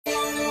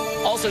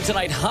Also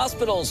tonight,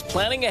 hospitals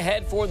planning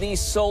ahead for the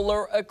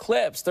solar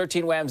eclipse.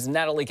 13 WHAM's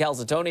Natalie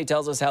Calzatoni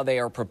tells us how they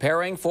are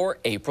preparing for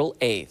April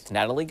 8th.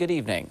 Natalie, good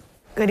evening.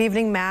 Good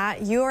evening,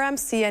 Matt.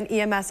 URMC and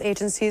EMS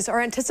agencies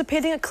are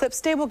anticipating Eclipse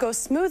Day will go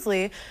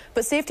smoothly,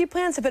 but safety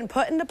plans have been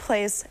put into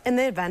place in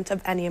the event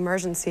of any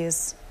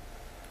emergencies.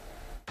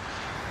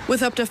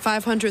 With up to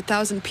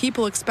 500,000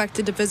 people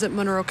expected to visit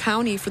Monroe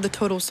County for the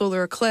total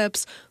solar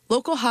eclipse,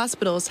 local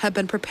hospitals have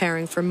been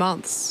preparing for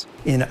months.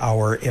 In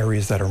our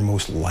areas that are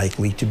most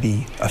likely to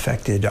be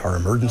affected, our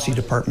emergency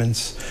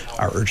departments,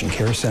 our urgent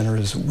care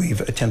centers, we've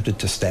attempted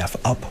to staff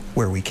up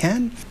where we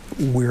can.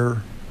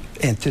 We're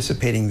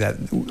anticipating that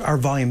our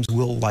volumes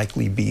will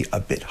likely be a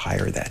bit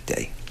higher that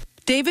day.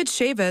 David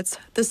Chafetz,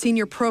 the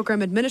senior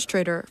program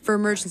administrator for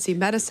emergency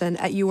medicine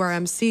at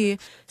URMC,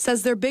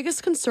 says their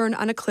biggest concern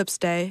on Eclipse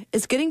Day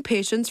is getting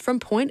patients from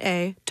point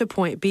A to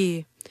point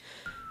B.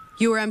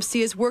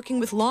 URMC is working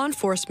with law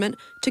enforcement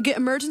to get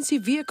emergency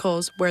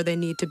vehicles where they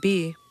need to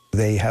be.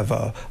 They have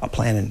a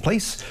plan in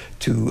place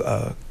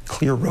to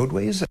clear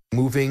roadways.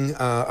 Moving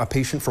a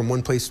patient from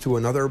one place to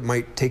another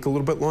might take a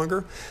little bit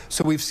longer,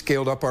 so we've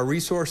scaled up our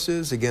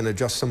resources, again,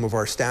 adjust some of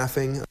our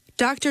staffing.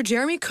 Dr.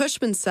 Jeremy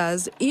Cushman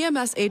says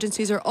EMS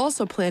agencies are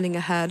also planning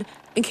ahead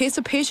in case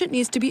a patient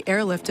needs to be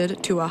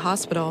airlifted to a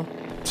hospital.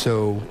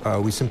 So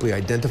we simply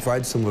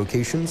identified some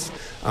locations,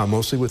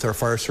 mostly with our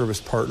fire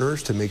service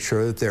partners, to make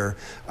sure that they're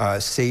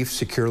safe,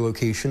 secure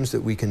locations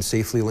that we can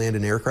safely land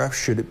an aircraft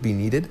should it be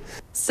needed.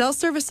 Cell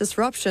service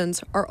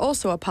disruptions are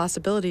also a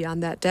possibility on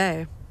that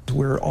day.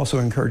 We're also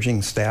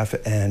encouraging staff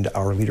and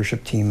our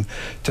leadership team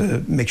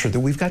to make sure that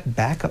we've got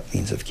backup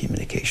means of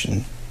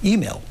communication.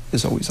 Email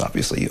is always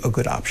obviously a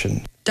good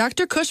option.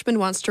 Dr. Cushman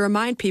wants to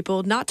remind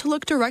people not to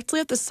look directly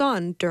at the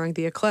sun during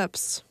the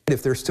eclipse.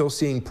 If they're still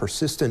seeing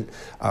persistent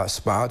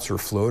spots or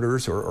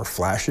floaters or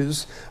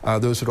flashes,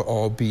 those would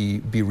all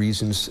be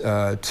reasons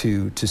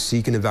to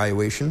seek an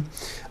evaluation.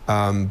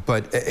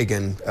 But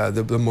again,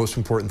 the most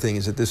important thing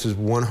is that this is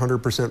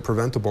 100%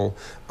 preventable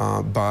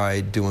by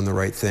doing the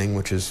right thing,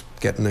 which is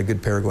getting a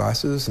good pair of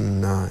glasses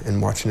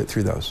and watching it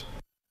through those.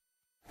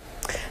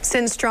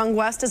 Since Strong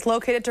West is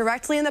located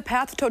directly in the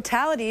path of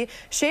totality,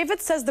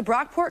 Chafetz says the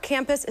Brockport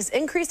campus is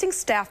increasing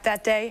staff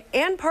that day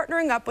and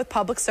partnering up with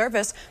public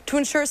service to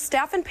ensure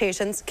staff and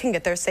patients can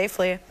get there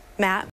safely. Matt?